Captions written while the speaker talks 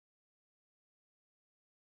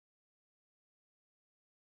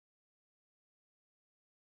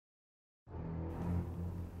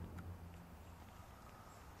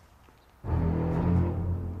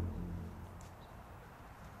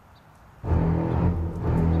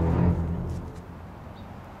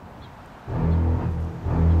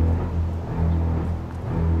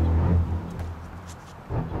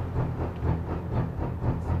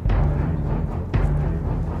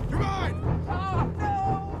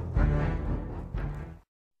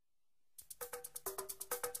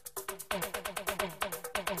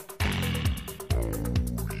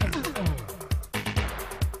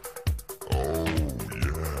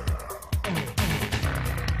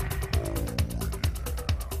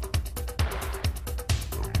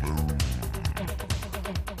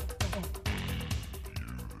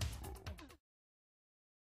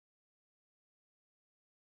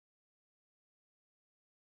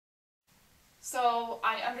So,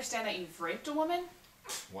 I understand that you've raped a woman?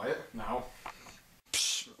 What? No.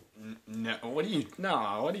 Psh, no. What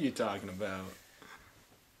are you talking about?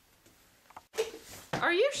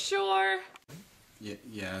 Are you sure?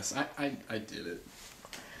 Yes, I did it.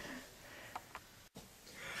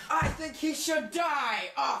 I think he should die!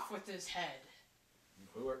 Off with his head!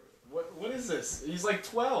 What is this? He's like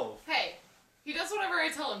 12. Hey, he does whatever I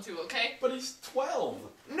tell him to, okay? But he's 12.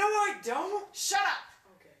 No, I don't! Shut up!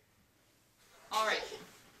 Okay. Alright.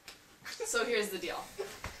 So here's the deal.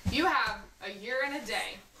 You have a year and a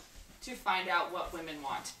day to find out what women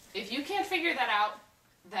want. If you can't figure that out,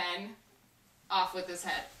 then off with his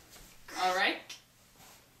head. Alright?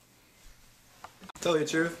 Tell you the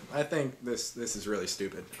truth, I think this is really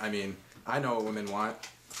stupid. I mean, I know what women want.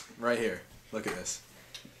 Right here. Look at this.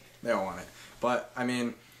 They all want it. But, I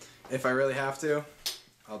mean, if I really have to,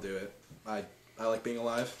 I'll do it. I like being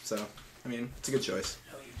alive, so, I mean, it's a good choice.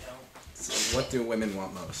 No, you don't. So what do women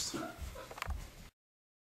want most?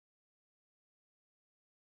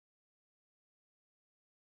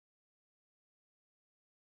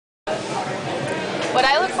 What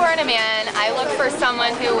I look for in a man, I look for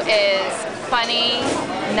someone who is funny,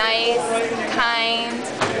 nice, kind,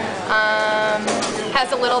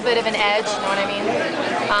 has a little bit of an edge, you know what I mean?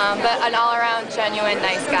 But an all-around genuine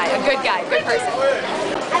nice guy, a good person.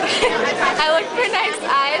 I look for nice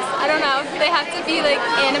eyes. I don't know, they have to be like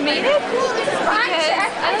animated because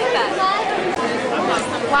I like that.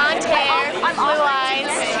 Blonde hair, blue eyes,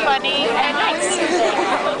 funny, and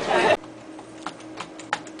nice.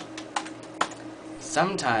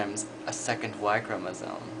 Sometimes a second Y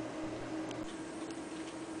chromosome.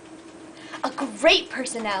 A great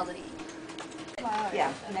personality.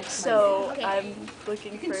 Yeah. So I'm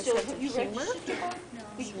looking for a sense of humor,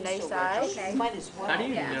 some nice eyes, How do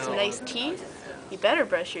you know? some nice teeth. You better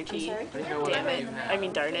brush your teeth. Damn it. I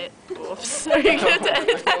mean, darn it. Oops. Are you good to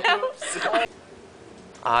edit that out?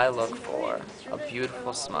 I look for a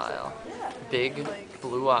beautiful smile, big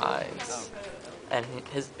blue eyes, and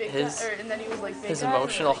his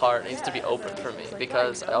emotional heart needs to be open for me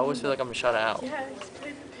because I always feel like I'm shut out.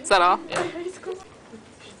 Is that all? Yeah.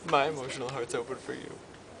 My emotional heart's open for you.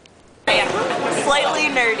 Slightly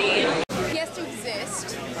nerdy. He has to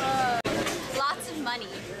exist. Lots of money.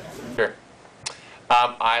 Sure.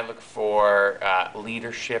 I look for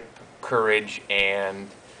leadership, courage, and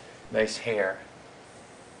nice hair.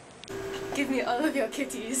 Give me all of your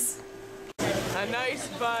kitties. A nice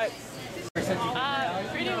butt. Pretty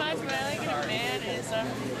much what I like in a man is it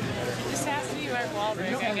just has to be Mark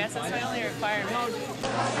Wahlberg. I guess that's my only requirement.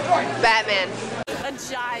 Batman. A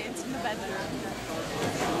giant in the bedroom.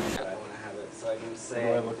 I want to have it so I can say.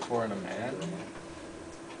 What do I look for in a man?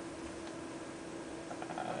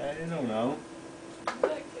 I don't know.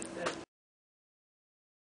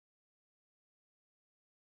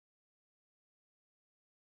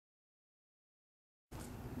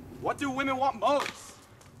 What do women want most?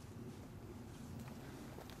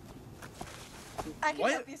 I can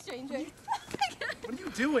What? help you, stranger. What are you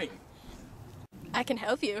doing? I can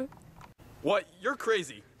help you. What? You're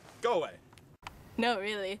crazy. Go away. No,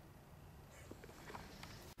 really.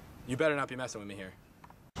 You better not be messing with me here.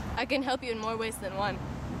 I can help you in more ways than one.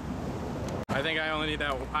 I think I only need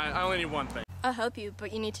that. I only need one thing. I'll help you,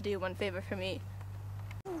 but you need to do one favor for me.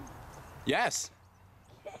 Yes.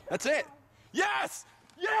 That's it. Yes!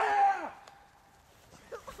 Yeah!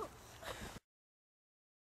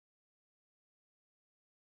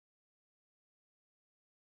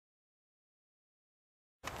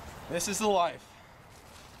 This is the life.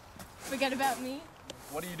 Forget about me?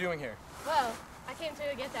 What are you doing here? Well, I came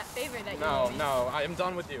to get that favor that you No, owed me. no, I am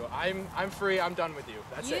done with you. I'm free. I'm done with you.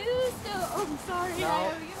 That's You it. still, oh, I'm sorry, No. I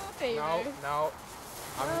owe you a favor. No.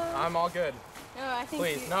 I'm all good. No, I think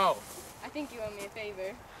Please, you, no. I think you owe me a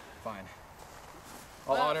favor. Fine.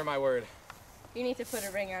 I'll Well- honor my word. You need to put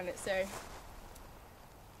a ring on it, sir.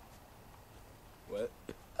 What?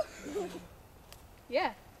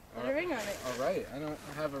 Yeah, put a ring on it. All right. I don't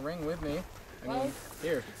have a ring with me. I Well- mean,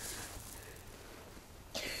 here.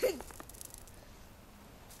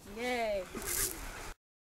 Yay.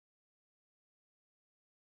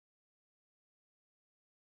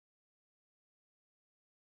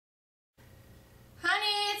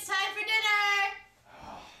 Honey, it's time for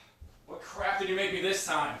dinner! What crap did you make me this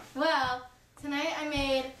time? Well, tonight I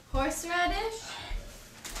made horseradish,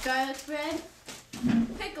 garlic bread,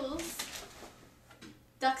 pickles,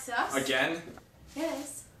 duck sauce. Again?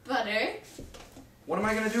 Yes. Butter, What am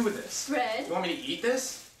I gonna do with this? bread, You want me to eat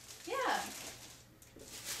this? yeah.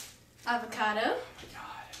 Avocado,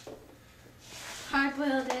 God.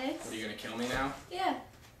 hard-boiled eggs. What, are you gonna kill me now? Yeah.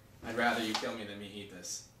 I'd rather you kill me than me eat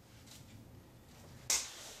this.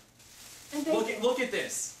 And bacon. Look at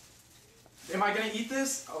this. Am I gonna eat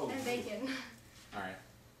this? Oh. And bacon. All right.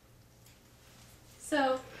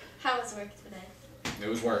 So, how was work today? It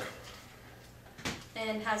was work.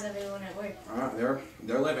 And how's everyone at work?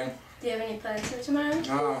 They're living. Do you have any plans for tomorrow?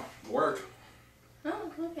 Oh, work.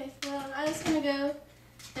 Oh, okay. Well, I was gonna go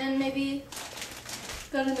and maybe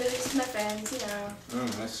go to the movies with my friends, you know.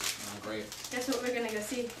 That's great. Guess what we're gonna go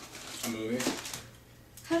see? A movie?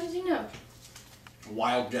 How did you know? A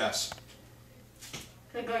wild guess.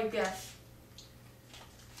 A good guess.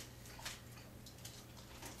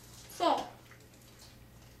 So,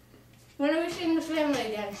 when are we seeing the family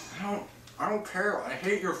again? I don't care. I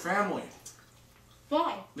hate your family.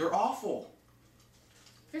 Why? They're awful.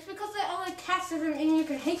 Just because they all like cats doesn't mean you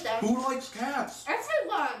can hate them. Who likes cats?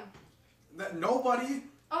 Everyone! Nobody?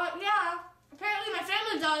 Yeah. Apparently my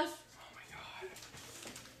family does. Oh my god.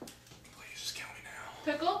 Please just kill me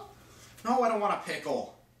now. Pickle? No, I don't want a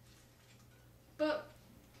pickle. But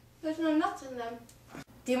there's no nuts in them.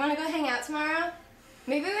 Do you want to go hang out tomorrow?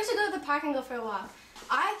 Maybe we should go to the park and go for a walk.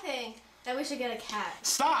 I think that we should get a cat.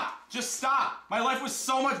 Stop! Just stop! My life was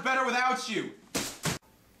so much better without you.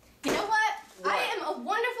 You know what? I am a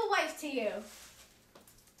wonderful wife to you.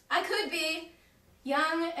 I could be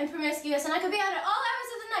young and promiscuous and I could be out at all hours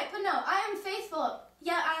of the night, but no, I am faithful.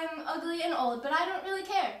 Yeah, I'm ugly and old, but I don't really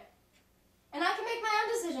care. And I can make my own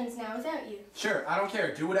decisions now without you. Sure, I don't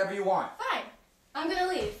care. Do whatever you want. Fine. I'm gonna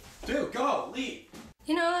leave. Dude, go. Leave.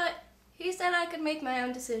 You know what? He said I could make my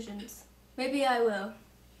own decisions. Maybe I will.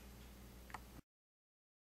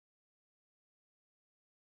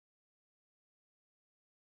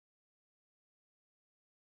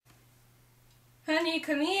 Honey,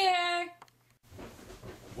 come here.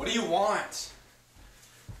 What do you want?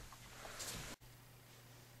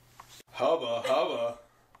 Hubba, hubba.